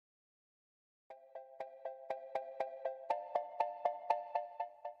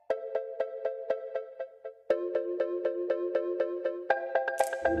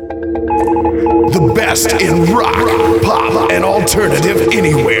The best in rock, pop, and alternative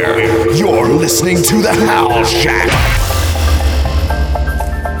anywhere. You're listening to The Howl Shack.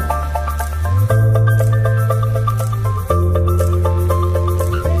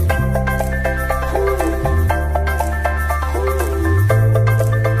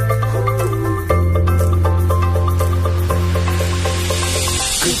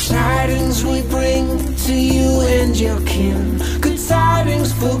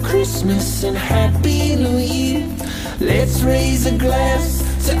 Christmas and Happy New Year. Let's raise a glass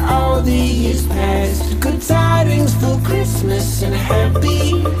to all the years past. Good tidings for Christmas and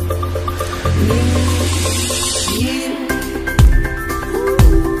Happy New Year.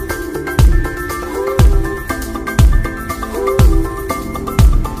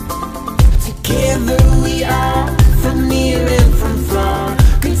 Together we are, from near and from far.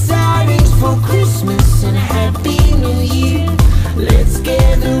 Good tidings for Christmas and Happy New Year. Let's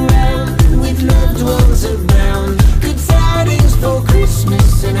gather round with loved ones around. Good tidings for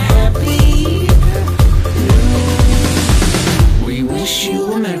Christmas and Happy New Year. We wish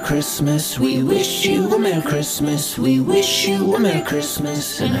you a Merry Christmas. We wish you a Merry Christmas. We wish you a Merry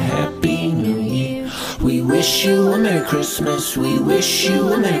Christmas and a Happy New Year. We wish you a Merry Christmas. We wish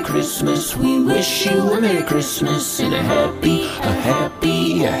you a Merry Christmas. We wish you a Merry Christmas and a happy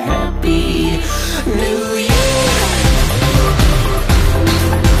New Year.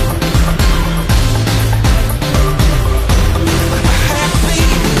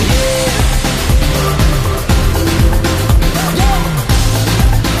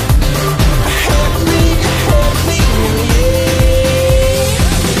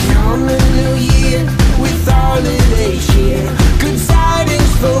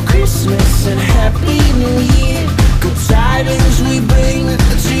 Christmas and Happy New Year. Good tidings we bring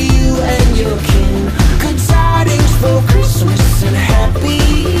to you and your king. Good tidings for Christmas and Happy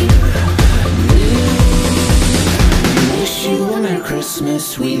New Year. We wish you a Merry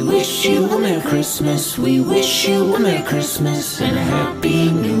Christmas. We wish you a Merry Christmas. We wish you a Merry Christmas and a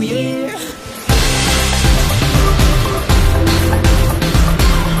Happy New Year.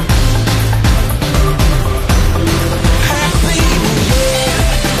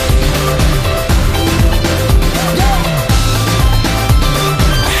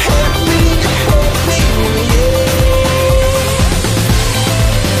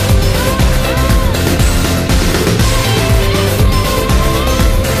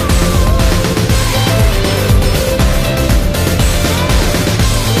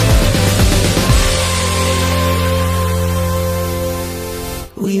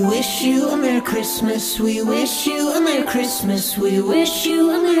 We wish you a Merry Christmas. We wish you a Merry Christmas. We wish you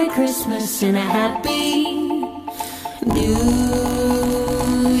a Merry Christmas and a Happy New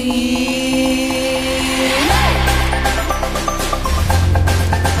Year.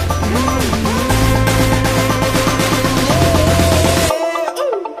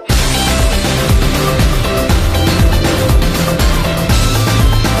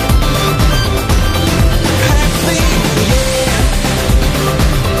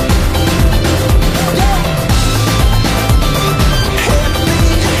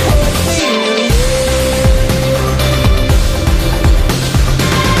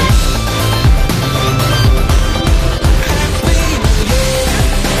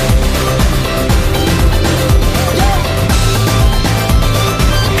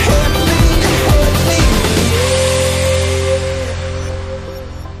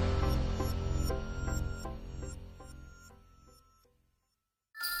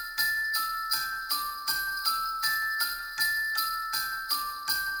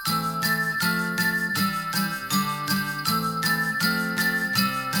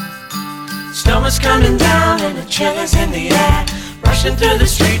 Summer's coming down and the chill is in the air. Rushing through the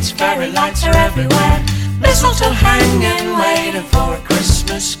streets, fairy lights are everywhere. Mistletoe hanging, waiting for a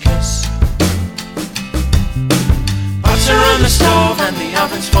Christmas kiss. Pots are on the stove and the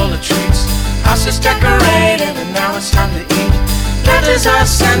oven's full of treats. House is decorated and now it's time to eat. Letters are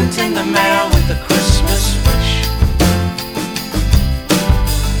sent in the mail with a Christmas wish.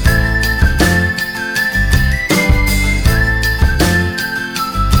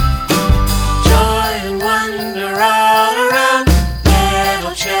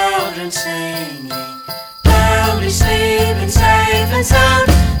 Singing, they'll be sleeping safe and sound.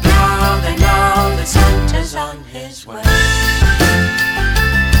 Now they know that Santa's on his way.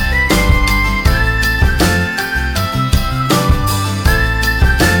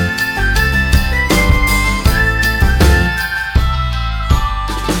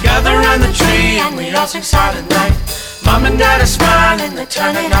 Gather around the tree and we all sing Silent Night. Mom and Dad are smiling, they're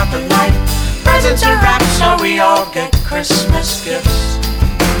turning out the light. Presents are wrapped so we all get Christmas gifts.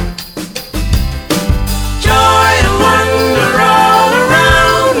 Joy and wonder all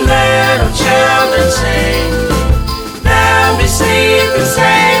around, little children sing. They'll be sleeping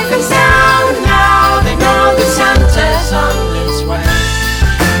safe and sound, now they know that Santa's on his way.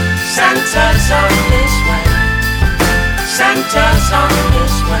 Santa's on his way. Santa's on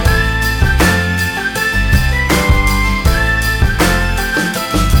his way.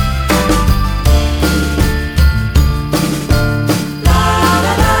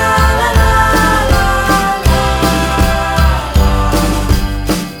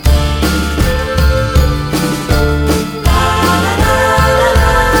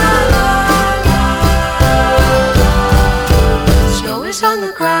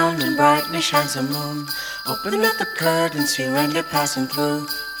 Shines the moon. Open up the curtains, see reindeer passing through.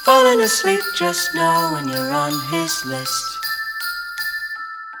 Falling asleep, just know when you're on his list.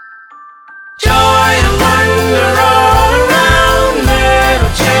 Joy and wonder all around,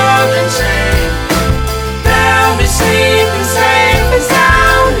 little children sing. They'll be sleeping safe and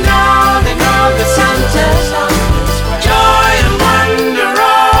sound, now they know that Santa's on his way. Joy and wonder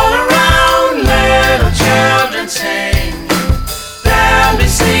all around, little children sing. They'll be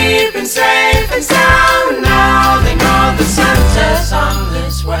sleeping safe and sound, now they know that Santa's on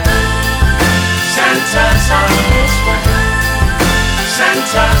his way. Santa's on his way.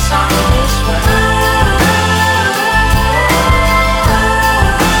 Santa's on his way.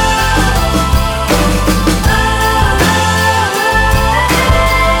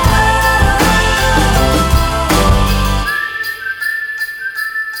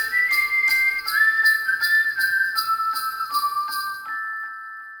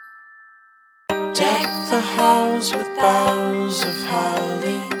 Deck the halls with boughs of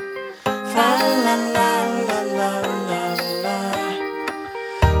holly. Fa la la la la la la.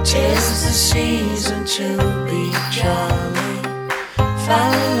 'Tis the season to be jolly. Fa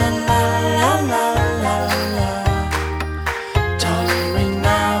la la la la la la. Don't ring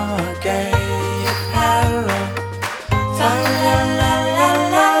now a gay apparel. Fa la la la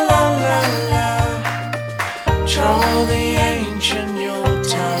la la la la. Troll the ancient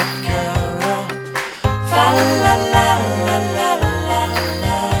Yuletide carol. Fa la la la la la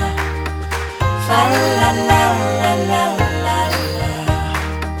la. Fa la la la la la la.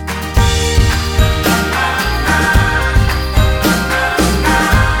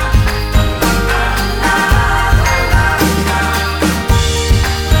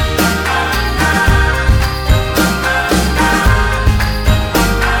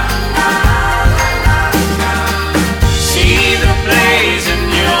 See the blazing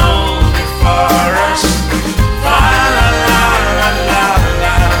Yule before us. Fa la la la la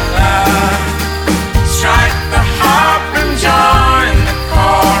la la. Strike the harp and join the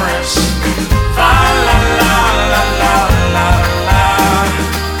chorus. Fa la la la la la la.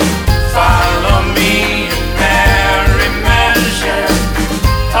 Follow me in merry measure.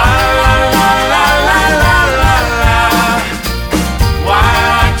 Fa la la la la la la la. While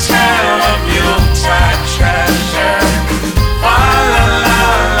I tell of Yuletide treasure. Fa la la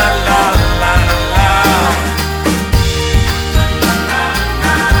la la la la.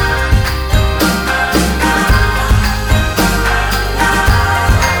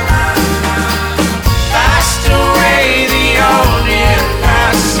 Fast away the old year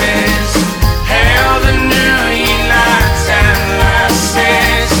passes. Hail the new year lads and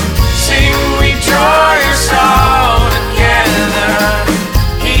lasses. Sing we joyous all together,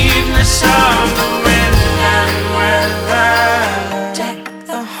 heedless of the wind and weather. Deck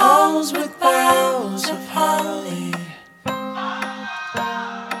the halls with boughs of holly.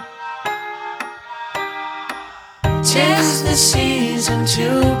 'Tis the season to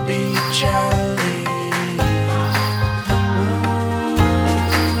be jolly.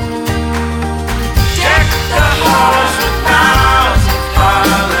 Deck the halls with boughs of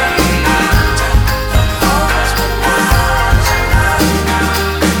holly. Deck the halls with boughs of holly.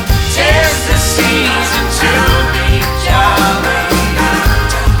 'Tis the season to be jolly.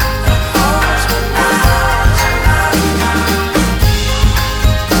 Deck the halls with boughs of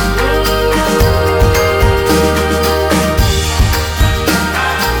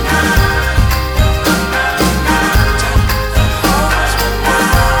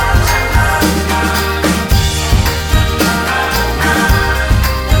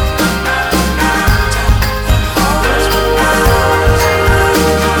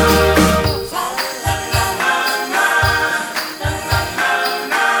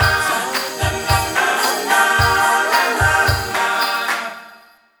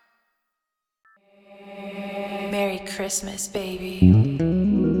Merry Christmas, baby.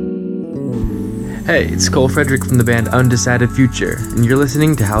 Hey, it's Cole Frederick from the band Undecided Future, and you're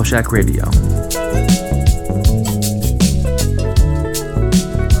listening to House Shack Radio.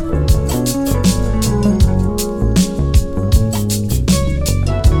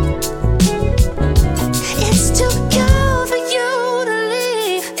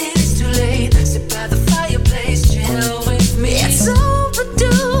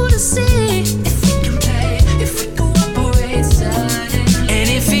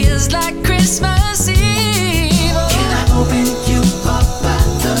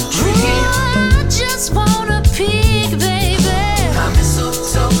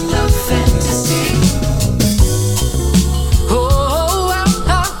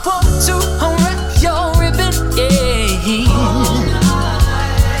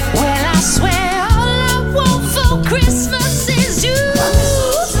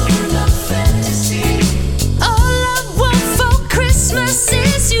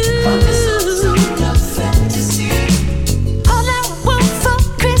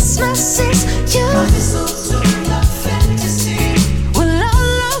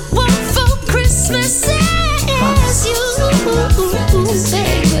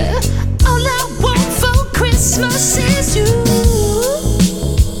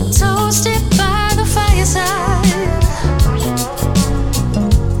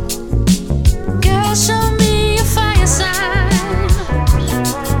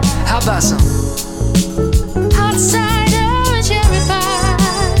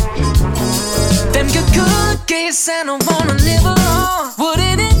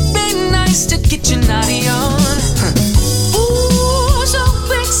 get your naughty on. Ooh, so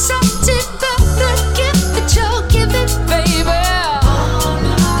accepted the gift that you're giving, baby.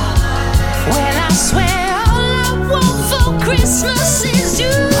 Well, I swear all I want for Christmas is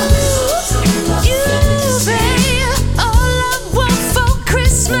you. You, babe. All I want for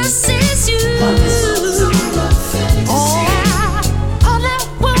Christmas is you. Oh, all I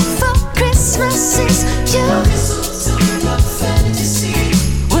want for Christmas is you.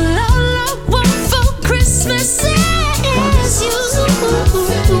 Well, all I want for Christmas is you,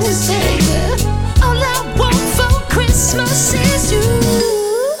 baby. All I want for Christmas is you.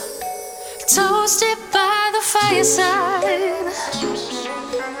 Toasted by the fireside.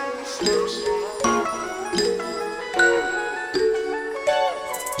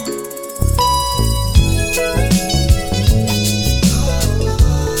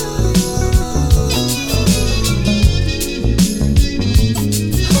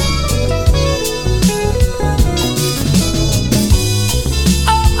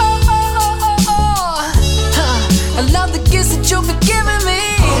 I love the gifts that you've been giving me.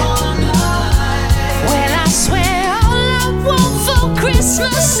 Well, I swear all I want for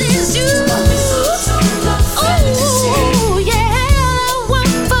Christmas is you. Ooh, yeah, all I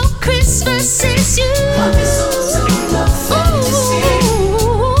want for Christmas is you. Ooh,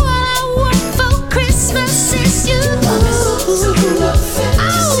 all I want for Christmas is you. Ooh,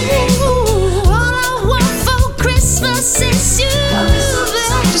 all I want for Christmas is you.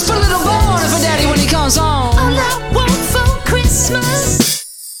 Just put a little bow on it for Daddy when he comes home. All I want for Christmas.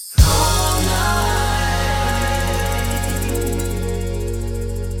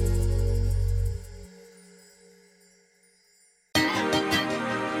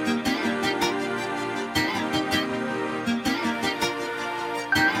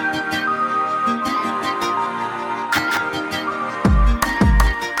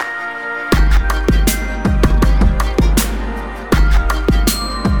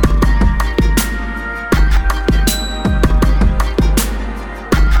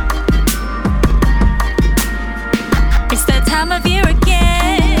 It's that time of year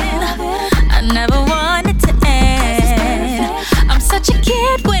again. I never want it to end. I'm such a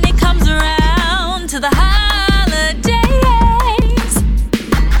kid when it comes around to the holidays.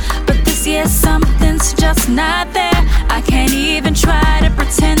 But this year something's just not there. I can't even try to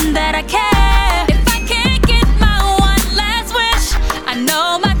pretend that I care. If I can't get my one last wish, I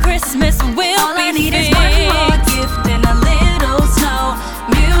know my Christmas will all be I need is one more gift and a little snow.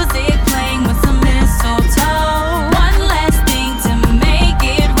 Music playing with some mistletoe. One last thing to make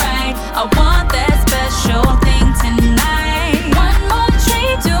it right. I want that special thing tonight. One more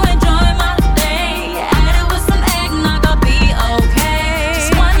treat to enjoy my day. Add it with some eggnog, I'll be okay.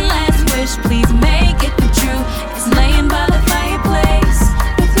 Just one last wish, please make it come true. It's laying by the fireplace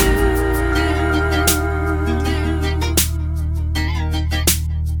with you.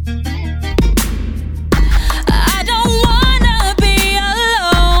 I don't wanna be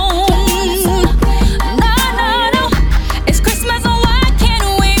alone. No, no, no. It's Christmas, and why can't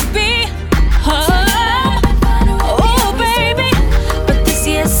we be home? Oh, baby. But this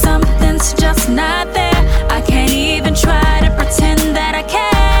year something's just not there. I can't even try to pretend that I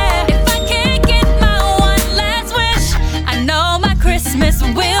care. If I can't get my one last wish, I know my Christmas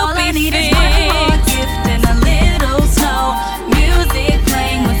will all be I need filled. Is one more gift and a little snow. Music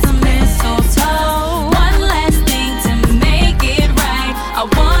playing with some mistletoe. One last thing to make it right. I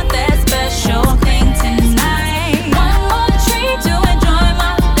want that special thing tonight. One more treat to enjoy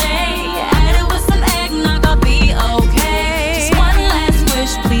my day. Add it with some eggnog, I'll be okay. Just one last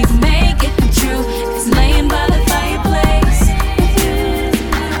wish, please make it come true. It's laying by the fireplace with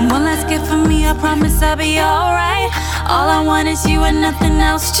you. One last gift for me, I promise I'll be alright. All I want is you and nothing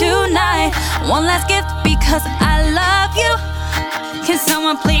else tonight. One last gift because I love you. Can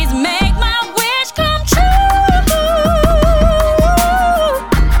someone please make my wish come true?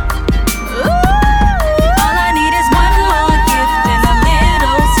 All I need is one more gift and a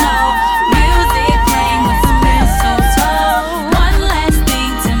little snow. Music playing with some mistletoe. One last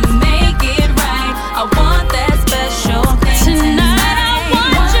thing to make it right. I want that special thing tonight. I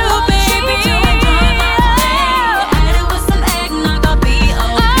want you, baby. To enjoy my day. Add it with some eggnog, I'll be okay.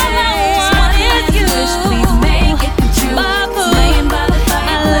 All I want is you. Please make it come true. Laying by the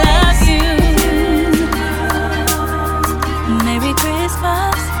fireplace. I love you.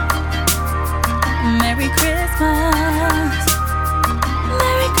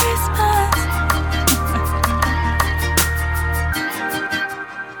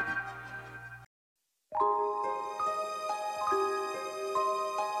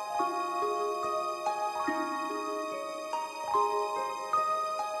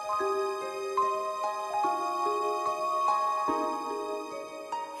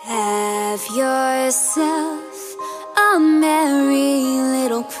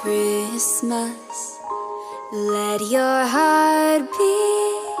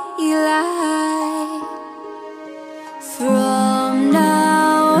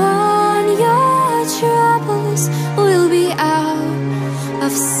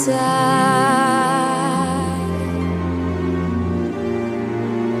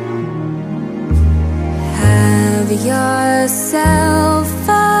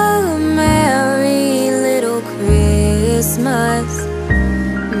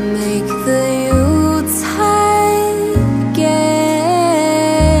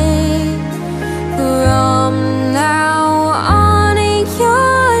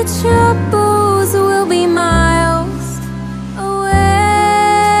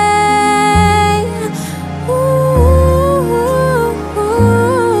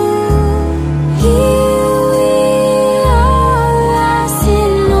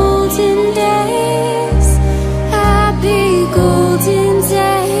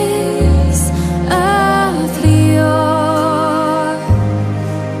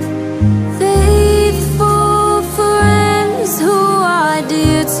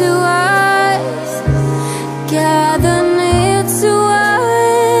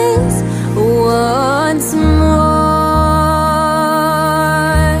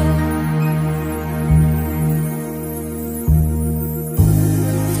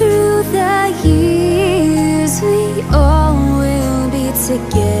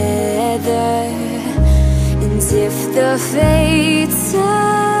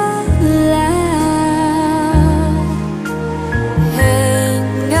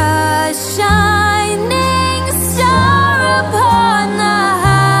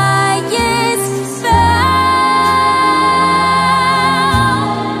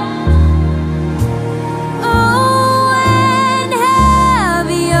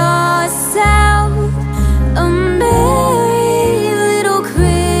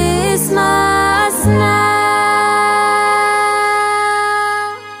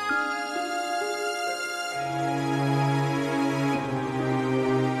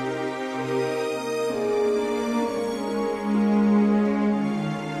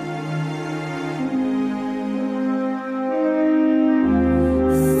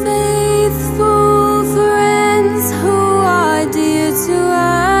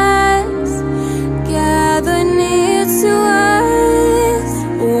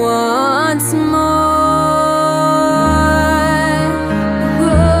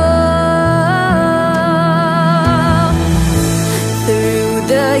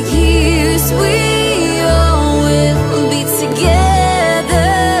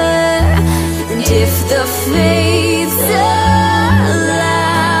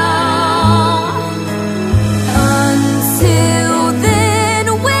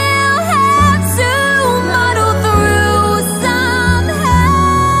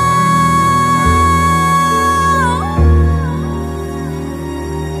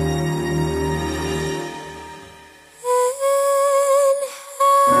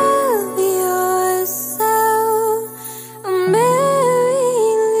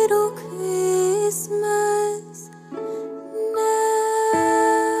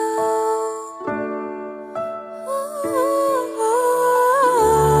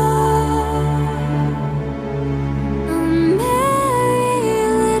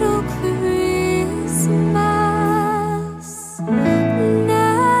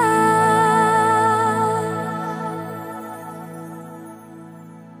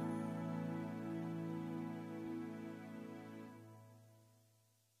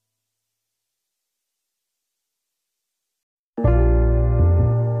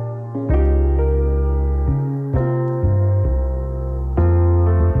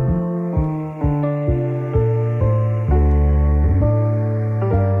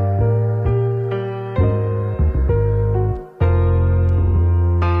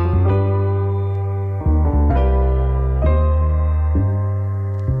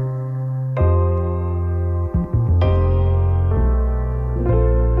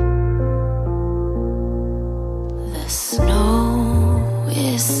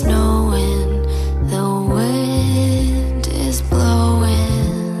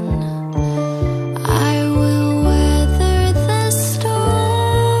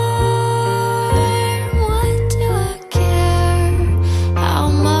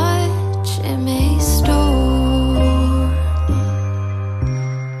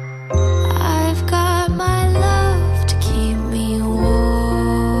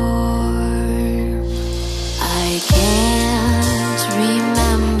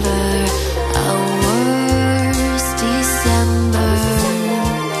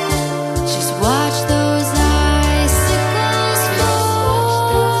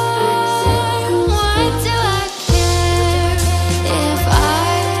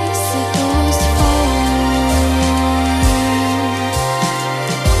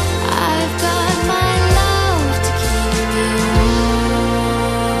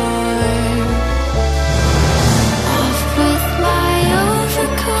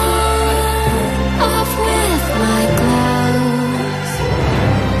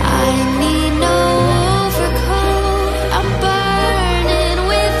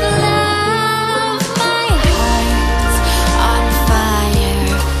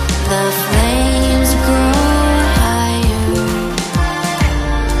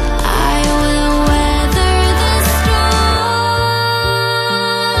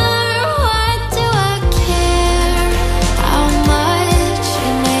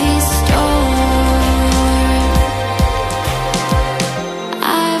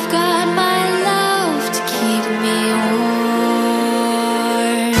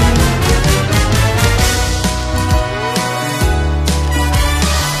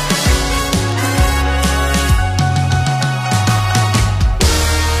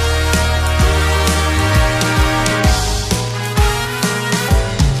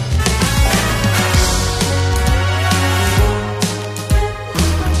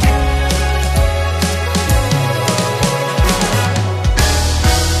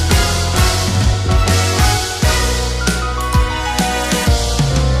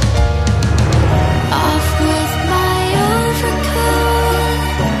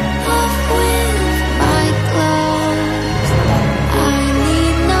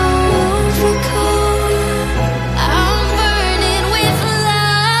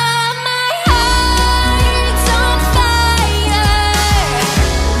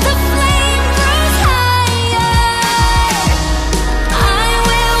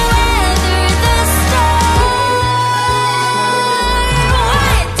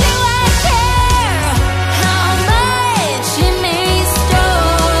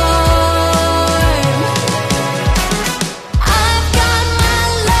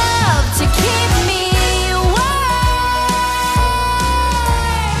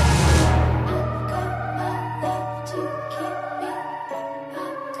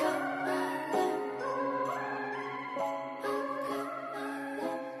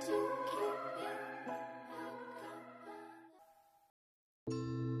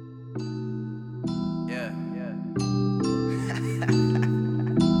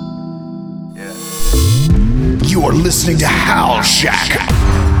 You are listening to House Shack.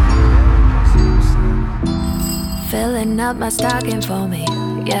 Filling up my stocking for me,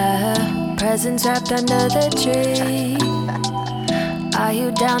 yeah. Presents wrapped under the tree. Are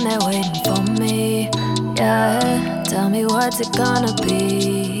you down there waiting for me? Yeah. Tell me what's it gonna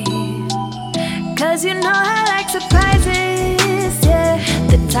be? 'Cause you know I like surprises, yeah.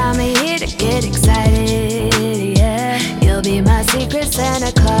 The time of year to get excited, yeah. You'll be my secret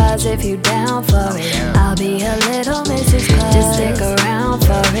Santa Claus if you down for it. I'll be a little Mrs. Claus, just stick around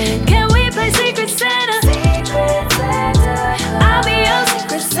for it. Can we play Secret Santa? Secret Santa. I'll be your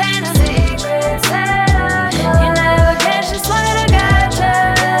Secret Santa. Secret Santa. You never catch us when I got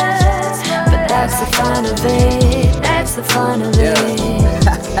just. But that's the fun of it. That's the fun of it.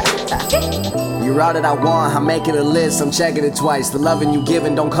 You're all that I want, I'm making a list, I'm checking it twice. The loving you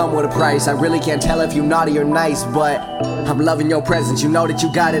giving don't come with a price. I really can't tell if you naughty or nice, but I'm loving your presence. You know that you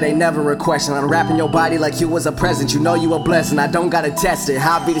got it, ain't never a question. I'm wrapping your body like you was a present. You know you a blessing, I don't gotta test it.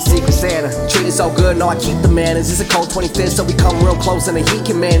 I'll be the Secret Santa. Treat it so good, no I keep the manners. It's a cold 25th, so we come real close and the heat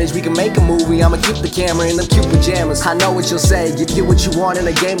can manage. We can make a movie, I'ma keep the camera in them cute pajamas. I know what you'll say, give you what you want in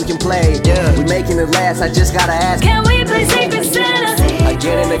a game we can play. Yeah, we making it last, I just gotta ask. Can we play Secret Santa?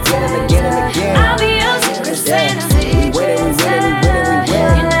 Again and again and again and again. I'll be your Secret Santa. We win, we win, we win, we win.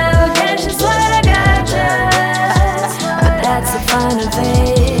 You never catch us what I got just. But that's the fun of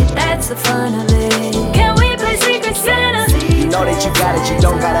it. That's the fun of it. Can we play Secret Santa? You know that you got it, you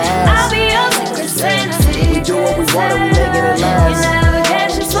don't gotta I'll ask. be your Secret Santa. We do what we want and we making it You last. never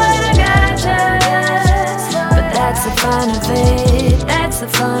catch us what I got just. But that's the fun of it. That's the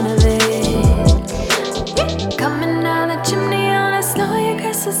fun of it. Coming down the chimney on a snowy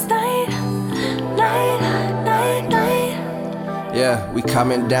Christmas night. Yeah, we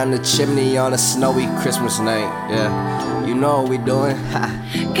coming down the chimney on a snowy Christmas night. Yeah, you know what we doing.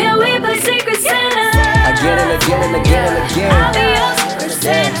 Can we play Secret Santa? Again and again and again and again. I'll be your Secret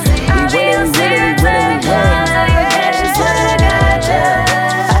Santa. We win, we win, we win, we win.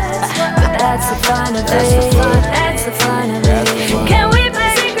 But that's the fun of it. That's the fun of it. Can we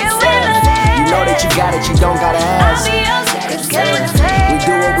play Secret Santa? You know that you got it, you don't gotta I'll ask. be your Secret Santa. We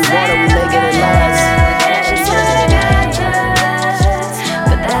do what we want and we making it last.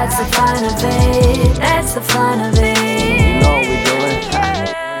 But that's the fun of it. That's the fun of it. You know what we doing.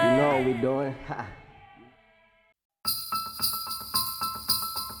 You know what we doing.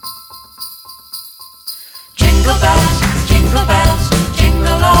 Jingle bells,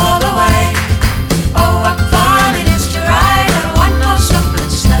 jingle all the way. Oh, what fun it is to ride on a one-horse open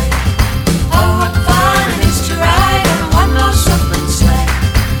sleigh. Oh, what fun it is to ride on a one-horse open sleigh.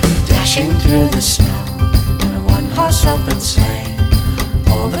 Dashing through the snow on a one-horse open sleigh.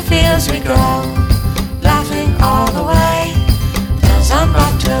 All the fields we go, laughing all the way. Bells on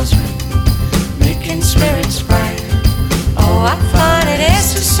bobtails ring, making spirits bright. Oh, what fun it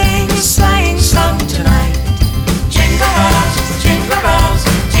is to sing a sleighing song tonight. Jingle bells,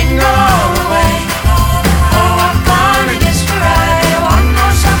 jingle all the way. Oh, what fun it is to ride a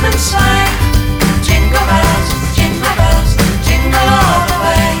one-horse open sleigh. Jingle bells, jingle all the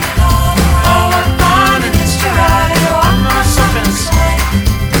way. Oh, what fun it is to ride a one-horse open sleigh.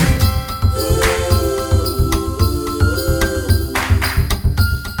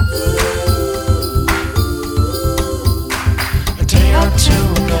 A day or two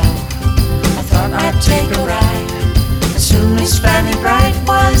ago, I thought I'd take a ride. As soon as Fanny Bright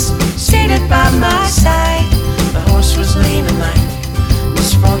was seated by my side, the horse was lean and lank,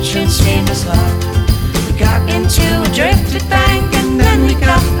 misfortune seemed as luck. We got into a drifted bank and then we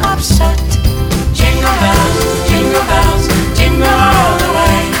got upset. Jingle bells, jingle all the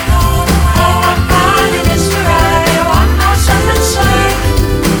way. Oh, what fun it is to ride a one-horse open sleigh.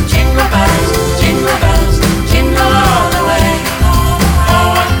 Jingle bells, jingle all the way. Oh,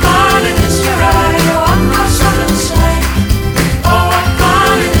 what fun it is to ride a one-horse open sleigh. Oh, what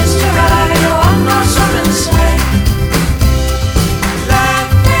fun it is to ride a one-horse open sleigh.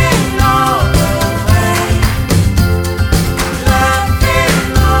 Laughing all the way, laughing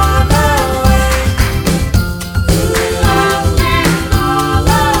all the way, laughing all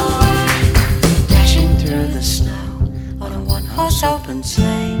the way. Dashing through the snow on a one-horse open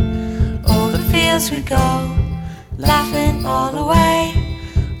sleigh. Over the fields we go, laughing all the way.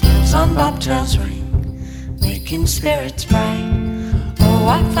 Bells on bobtails ring, making spirits bright. Oh,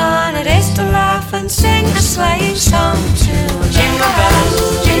 what fun it is to laugh and sing a sleighing song too. Jingle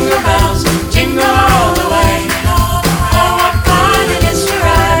bells, jingle all the way. Oh, what fun it is to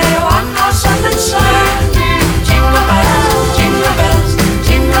ride a one-horse open sleigh. Jingle bells,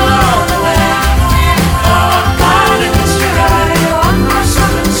 jingle all the way. Oh, what fun it is to ride a one-horse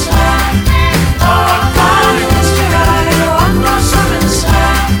open sleigh. Oh, what fun it is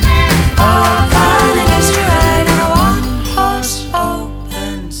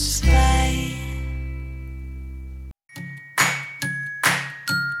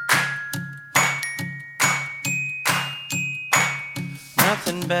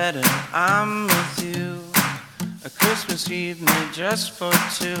Nothing better, I'm with you. A Christmas Eve made just for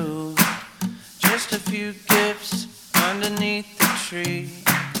two. Just a few gifts underneath the tree.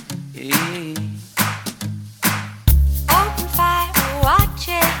 Open fire, watch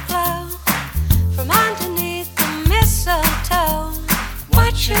it glow from underneath the mistletoe.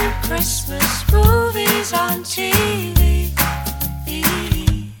 Watching Christmas movies on TV.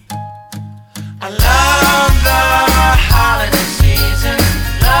 I love the holiday season.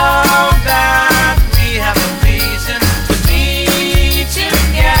 Love that we have a reason to be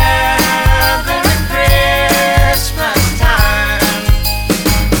together at Christmas time.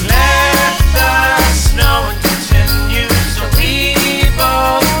 Let the snow continue so we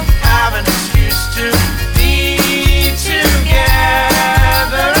both have an excuse to be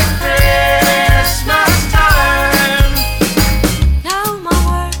together at Christmas time. No more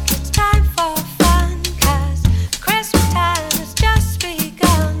work, it's time for fun, 'cause Christmas time has just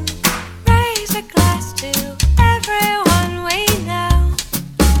begun. Raise a glass to everyone we know.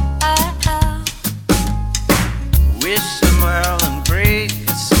 Wish them well and break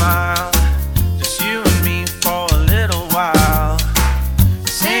a smile. Just you and me for a little while.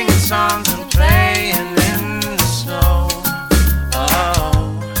 Singing songs and playing in the snow.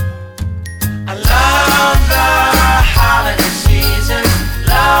 Oh, I love the holiday season.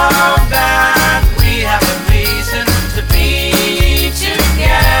 Love that we have a reason to be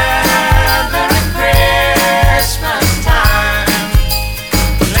together at Christmas time.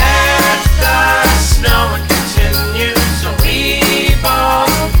 Let the snow continue so we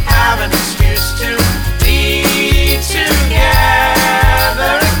both have an excuse to be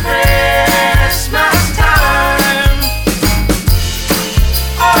together at Christmas time.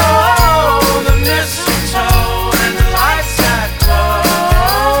 Oh, the mistletoe and the lights that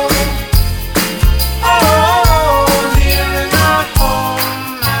glow. Oh, here in our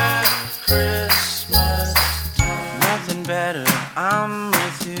home at Christmas time. Nothing better, I'm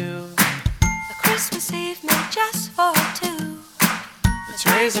with you. A Christmas Eve made just for two. Let's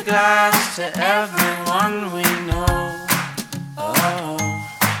raise a glass to everyone we know. Oh,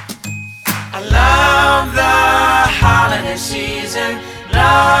 I love the holiday season.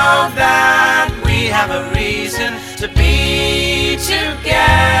 Love that we have a reason to be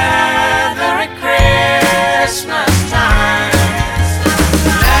together at Christmas time.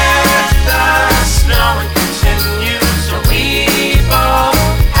 Let the snow continue so we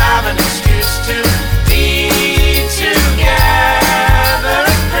both have an excuse to be together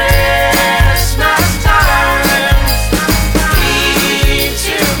at Christmas time. Be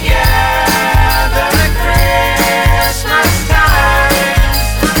together at Christmas time.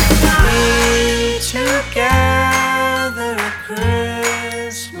 Be together at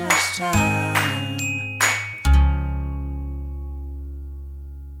Christmas time.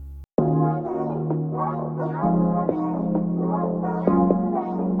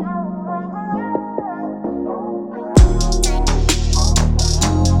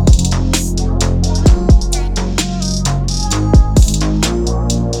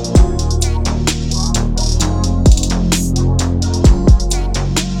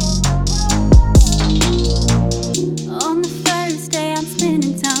 On the first day, I'm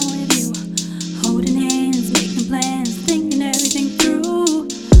spending time with you, holding hands, making plans, thinking everything through.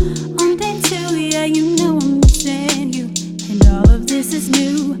 On day two, yeah, you know I'm missing you, and all of this is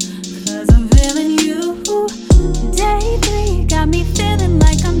new, 'cause I'm feeling you. Day three got me feeling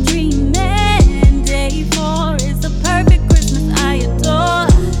like I'm dreaming. Day four is the perfect Christmas I adore.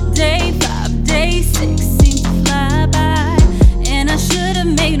 Day five, day six seem to fly by, and I should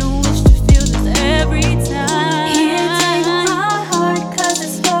have made a wish to feel this every time. Here, take my heart, 'cause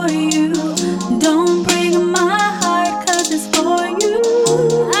it's for you. Don't break my heart, 'cause it's for you.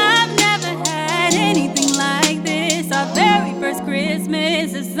 I've never had anything like this. Our very first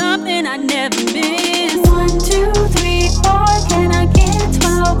Christmas is something I never miss. 1, 2, 3, 4. Can I get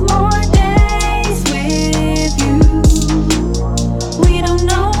 12 more days with you? We don't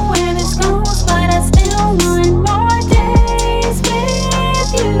know where this goes, but I still want more days with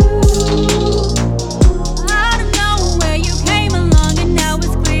you. I don't know where you came along, and now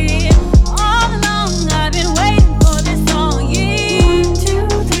it's clear. All along I've been waiting for this all year. 1, 2,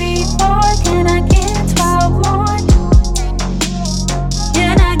 3, 4. Can I get 12 more?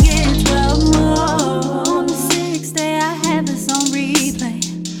 Can I get 12 more? On the sixth day, I have this on replay.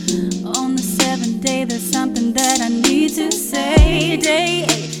 On the seventh day, there's something that I need to say. Day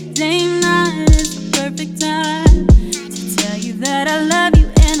 8, day 9 is the perfect time to tell you that I love you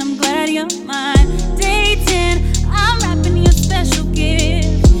and I'm glad you're mine. Day 10, I'm wrapping your special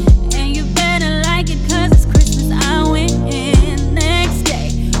gift, and you better like it, 'cause it's Christmas I win. Next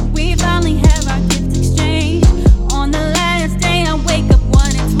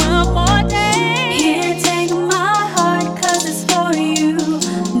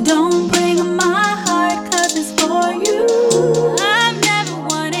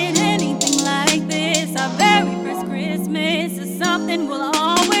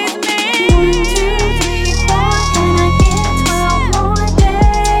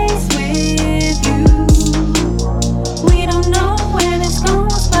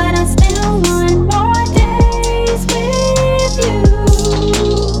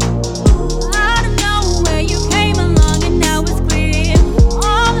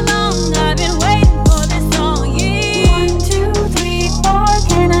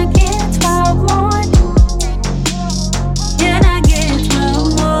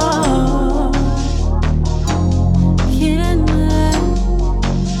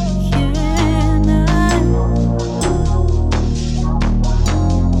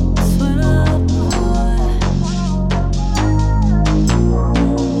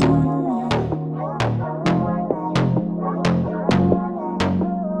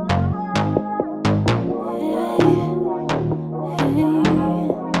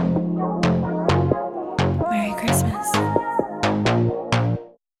Merry Christmas.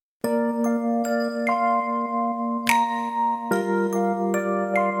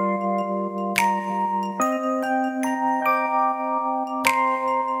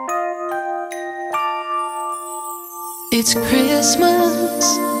 It's Christmas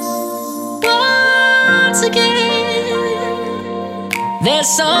once again. There's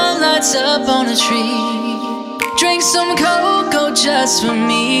some lights up on a tree. Drink some cocoa just for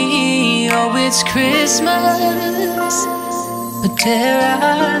me. Oh, it's Christmas, but dare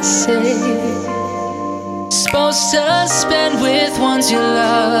I say, supposed to spend with ones you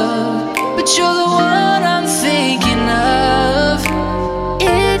love, but you're the one I'm thinking of.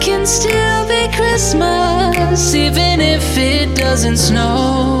 It can still be Christmas, even if it doesn't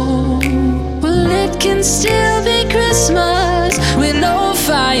snow. Well, it can still be Christmas with no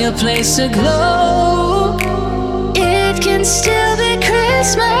fireplace aglow. It can still be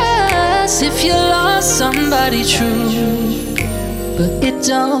Christmas if you lost somebody true, but it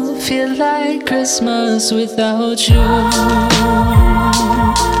don't feel like Christmas without you.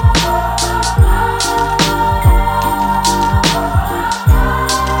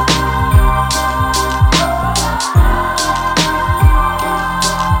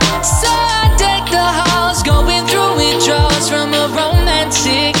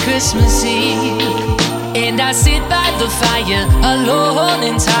 Christmas Eve, and I sit by the fire, alone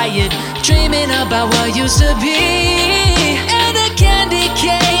and tired, dreaming about what used to be. And a candy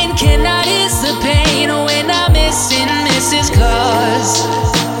cane cannot ease the pain when I'm missing Mrs. Claus.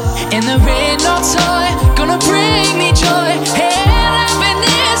 And there ain't no toy gonna bring me joy and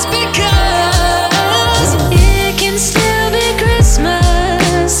happiness, because it can still be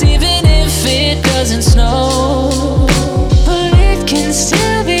Christmas, even if it doesn't snow. But it can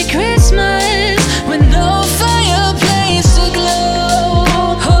still be Christmas with no fireplace aglow.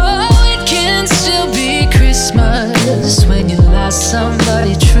 Oh, it can still be Christmas when you lost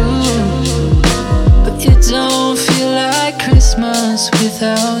somebody true, but it don't feel like Christmas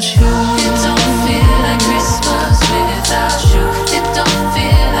without you. It don't feel like Christmas without you. It don't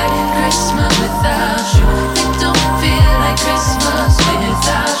feel like Christmas without you. It don't feel like Christmas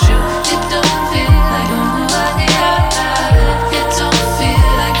without you. It don't feel like it don't feel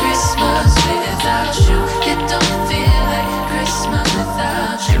like Christmas without you. It don't feel like Christmas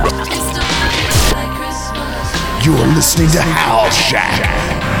without you. It don't feel like Christmas. You're listening to House Shack.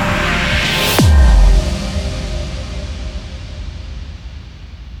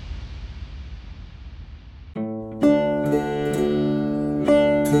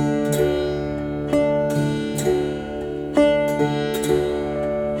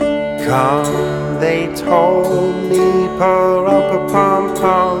 Come, they told me,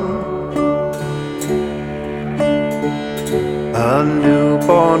 pa-rum-pa-pum-pum, a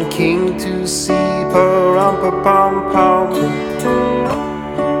newborn king to see, pa-rum-pa-pum-pum.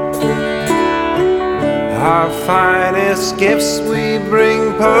 Our finest gifts we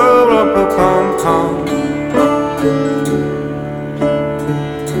bring, pa-rum-pa-pum-pum,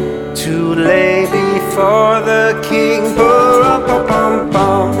 to lay before the king,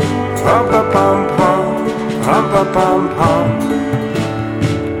 pa-rum-pa-pum-pum. Rum-pa-pum-pum, rum-pa-pum-pum.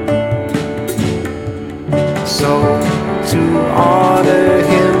 So to honor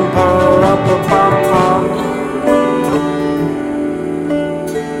him, rum-pa-pum-pum,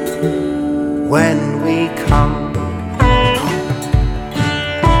 when we come,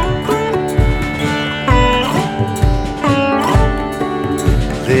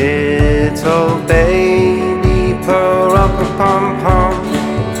 little baby, rum-pa-pum-pum,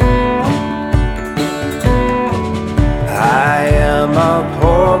 I am a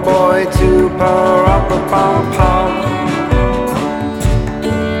poor boy to pa-rum-pa-pum-pum.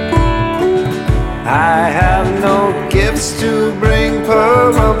 I have no gifts to bring,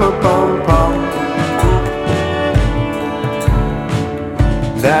 pa-rum-pa-pum-pum,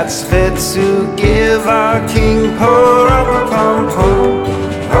 that's fit to give our king, pa-rum-pa-pum-pum,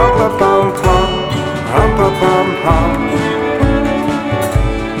 rum-pa-pum-pum, rum-pa-pum-pum.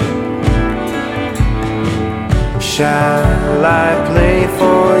 Shall I play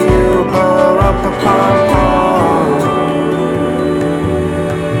for you, pa-rum-pa-pum-pum,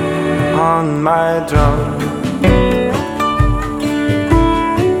 on my drum?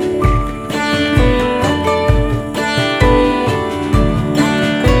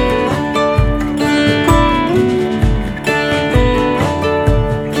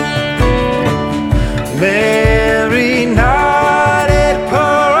 Mary nodded,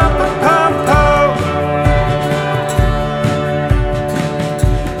 pa-rum-pa-pum-pum,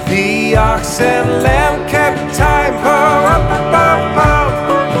 The ox and lamb kept time.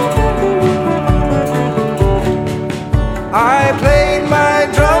 I played my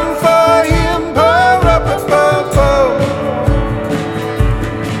drum for him.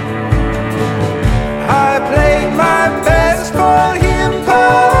 I played my best for him.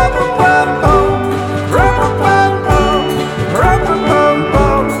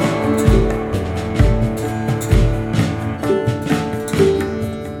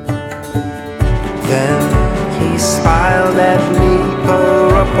 Then he smiled at me.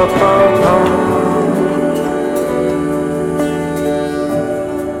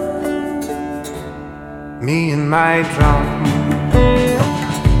 Me and my drum.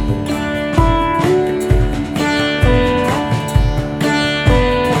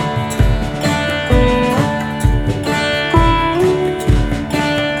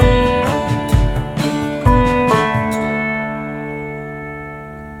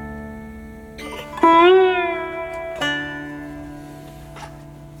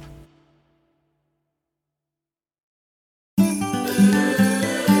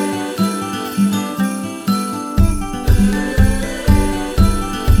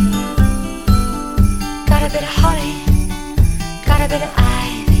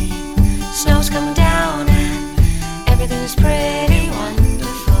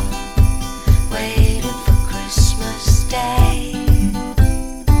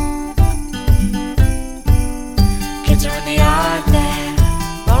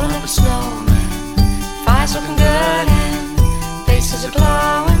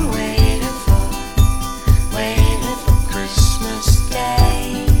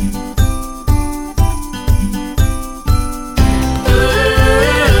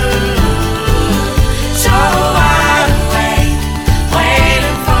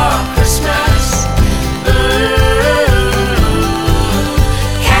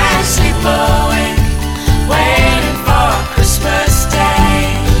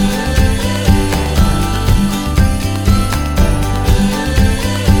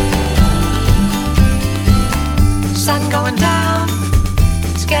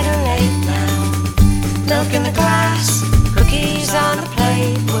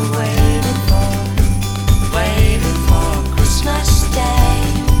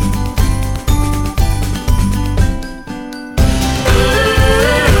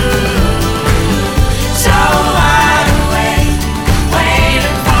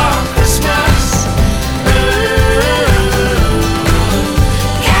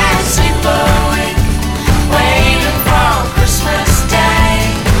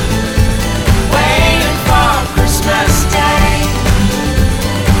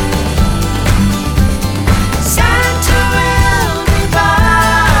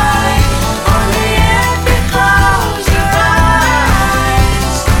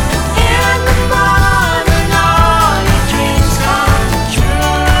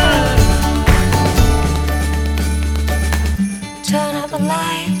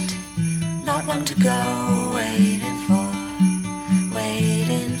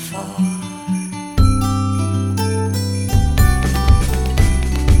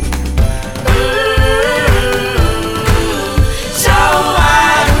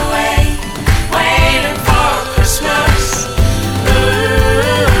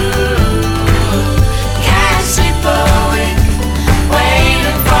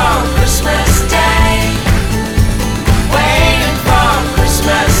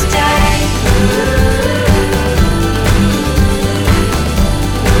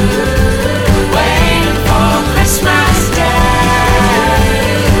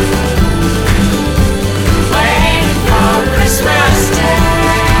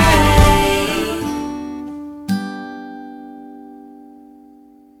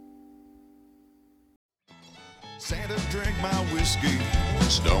 Santa drank my whiskey,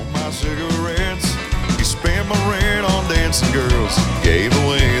 stole my cigarettes. He spent my rent on dancing girls, gave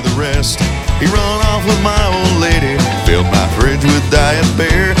away the rest. He run off with my old lady, filled my fridge with Diet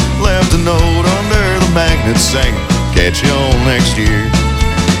Beer, left a note under the magnet saying, catch you all next year.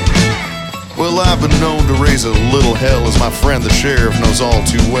 Well, I've been known to raise a little hell, as my friend the sheriff knows all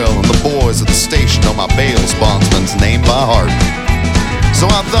too well, and the boys at the station know my bail bondsman's name by heart. So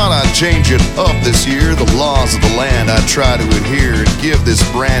I thought I'd change it up this year. The laws of the land I'd try to adhere and give this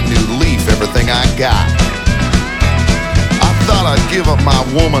brand new leaf everything I got. I thought I'd give up my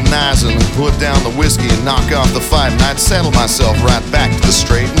womanizing and put down the whiskey and knock off the fight, and I'd settle myself right back to the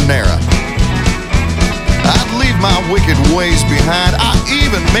straight and narrow. I'd leave my wicked ways behind. I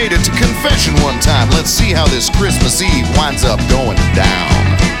even made it to confession one time. Let's see how this Christmas Eve winds up going down.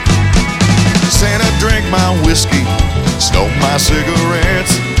 Santa drank my whiskey, stole my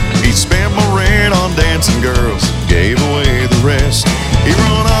cigarettes,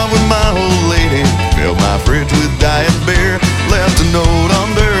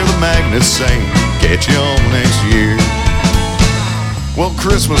 Well,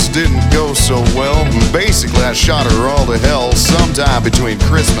 Christmas didn't go so well. Basically, I shot her all to hell sometime between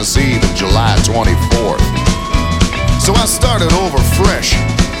Christmas Eve and July 24th. So I started over fresh.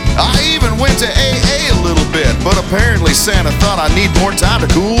 I even went to AA a little bit, but apparently Santa thought I need more time to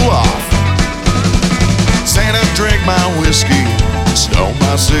cool off. Santa drank my whiskey, stole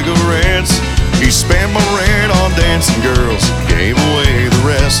my cigarettes. He spent my rent on dancing girls, gave away the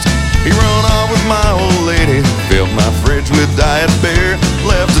rest. He run off with my old lady, filled my fridge with Diet Beer,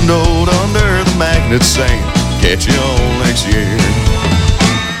 left a note under the magnet saying, catch you all next year.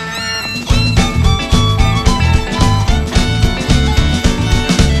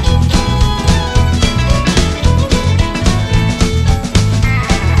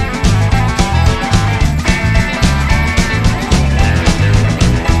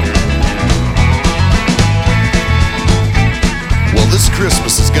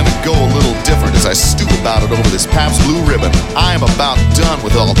 Christmas is gonna go a little different as I stew about it over this Pabst Blue Ribbon. I am about done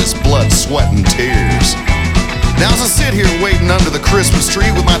with all this blood, sweat, and tears. Now as I sit here waiting under the Christmas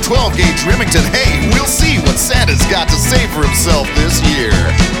tree with my 12-gauge Remington, hey, we'll see what Santa's got to say for himself this year.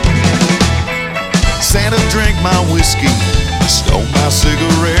 Santa drank my whiskey, stole my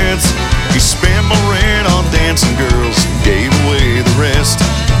cigarettes. He spent my rent on dancing girls, gave away the rest.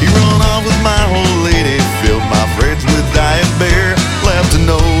 He run off with my old lady, filled my fridge with Diet Beer, left a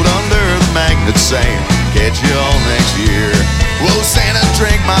note under the magnet saying, catch you all next year. Well, Santa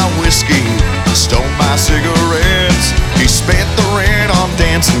drank my whiskey, stole my cigarettes. He spent the rent on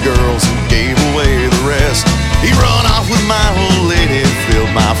dancing girls, gave away the rest. He run off with my old lady, filled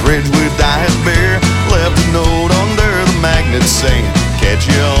my fridge with Diet Beer, left a note under the magnet saying, catch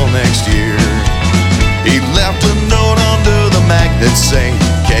you all next year. He left a note under the magnet saying,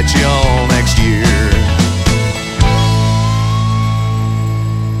 catch you all next year.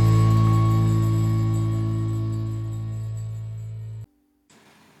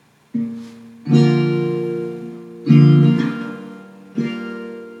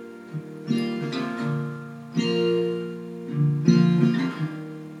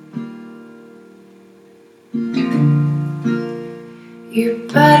 You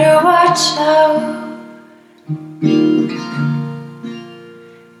better watch out.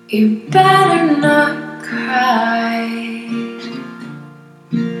 You better not cry.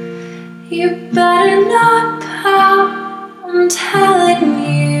 You better not pout. I'm telling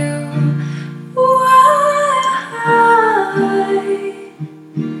you why.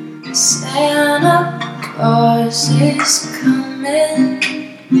 Santa Claus is coming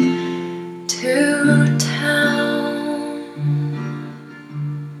to town.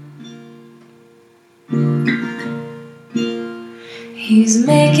 He's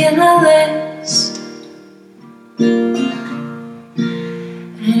making a list, and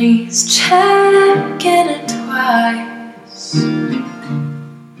he's checking it twice.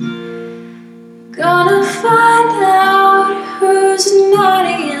 Gonna find out who's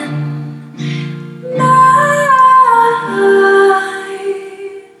naughty and nice.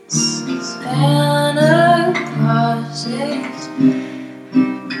 Santa Claus is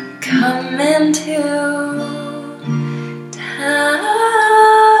coming to town.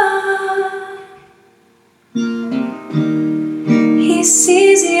 He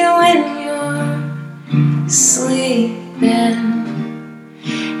sees you when you're sleeping.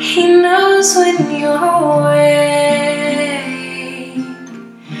 He knows when you're awake.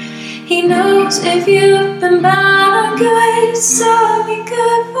 He knows if you've been bad or good, so be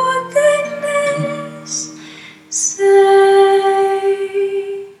good for goodness sake.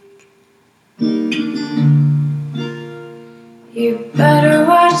 You better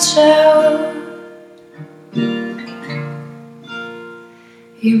watch out.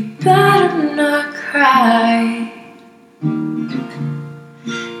 You better not cry.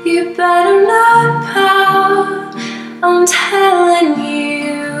 You better not pout. I'm telling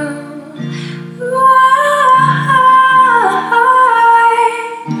you why.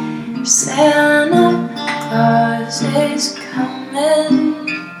 Santa Claus is coming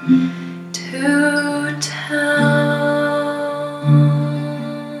to town.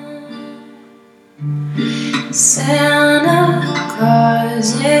 Santa Claus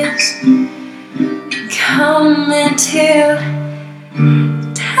is coming to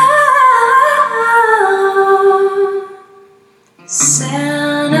town.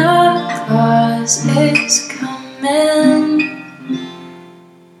 Santa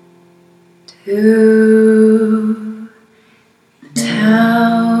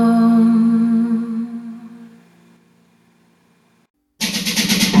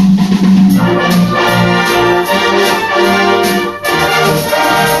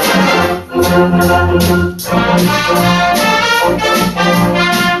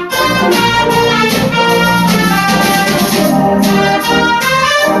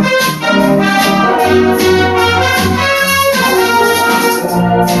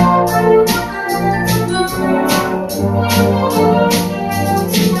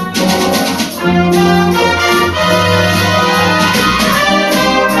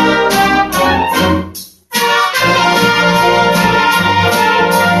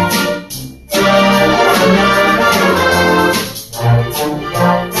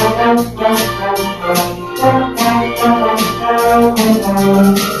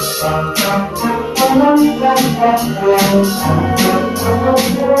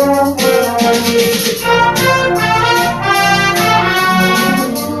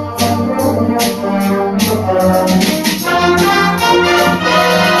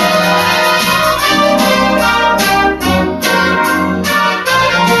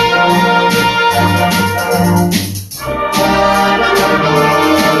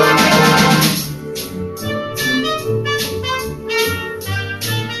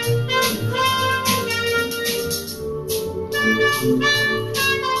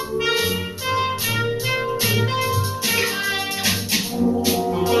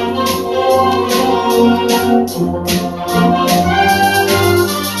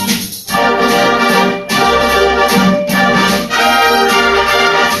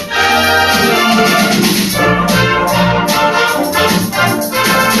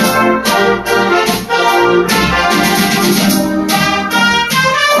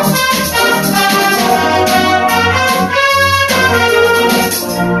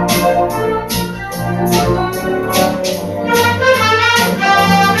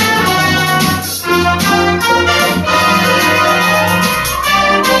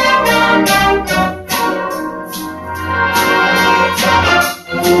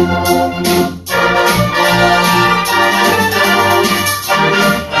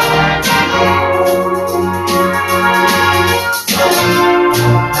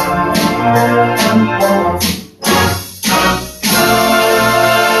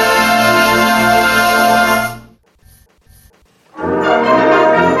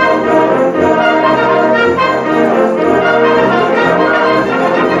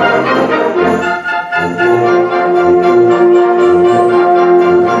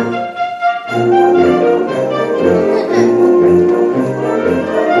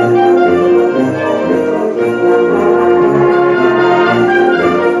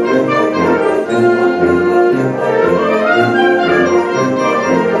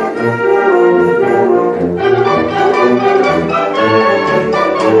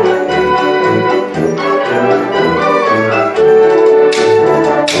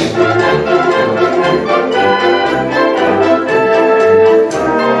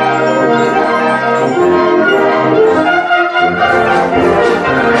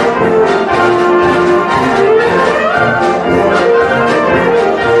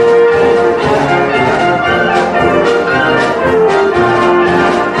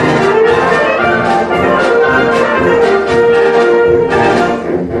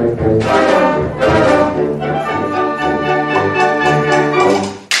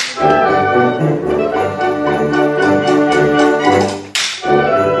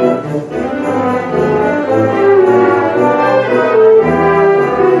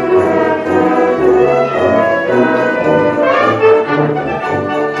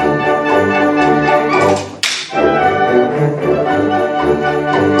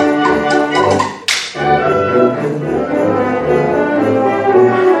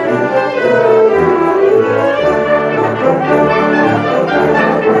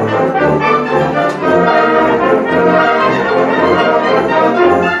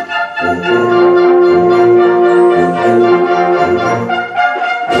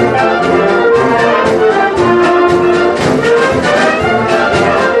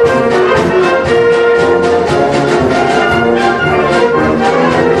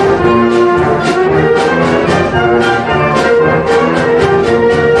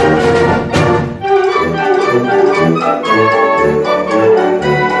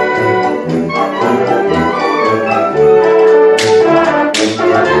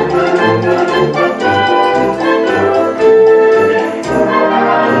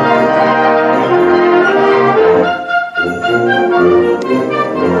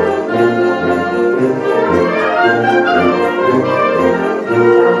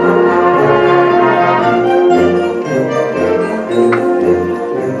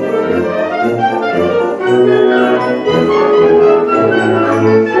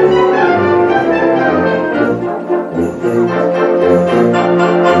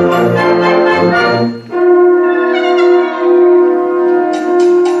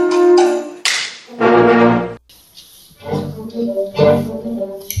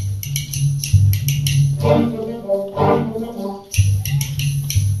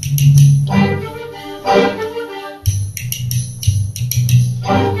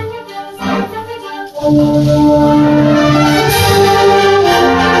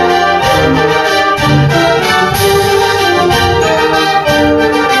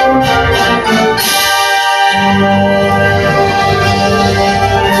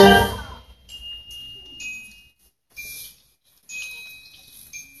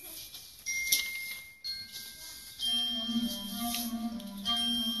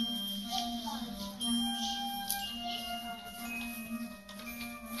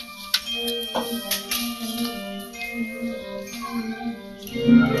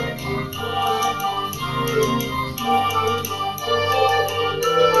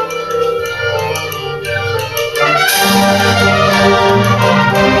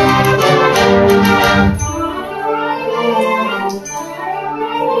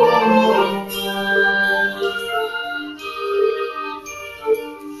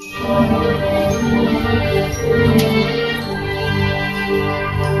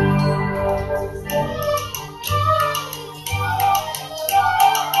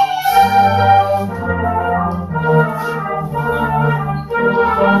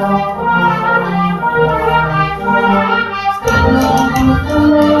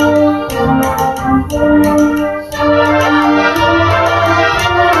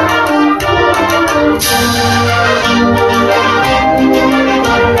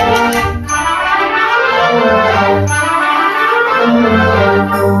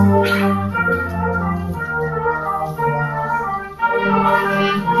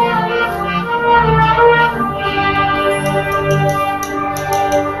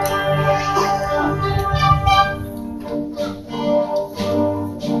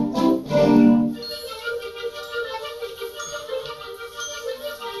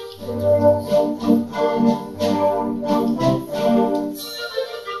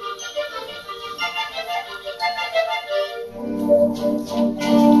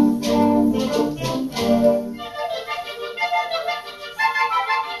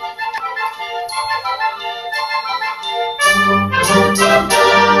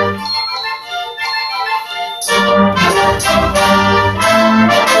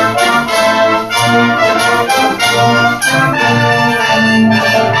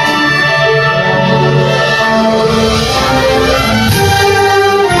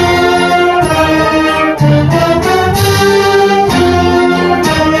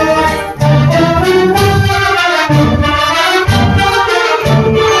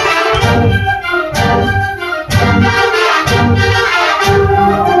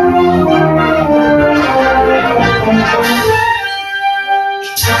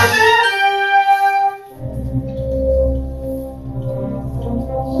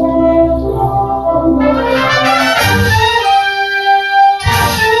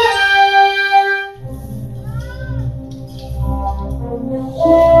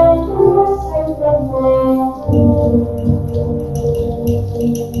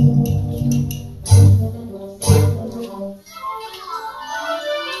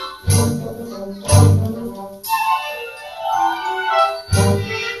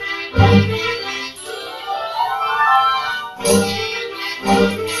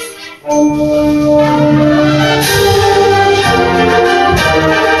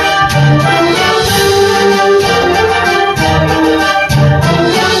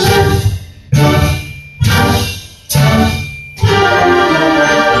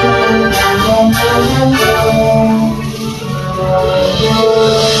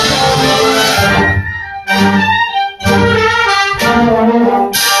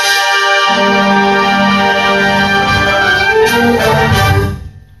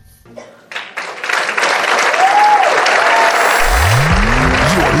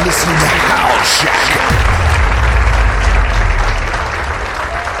You're listening to House Shack.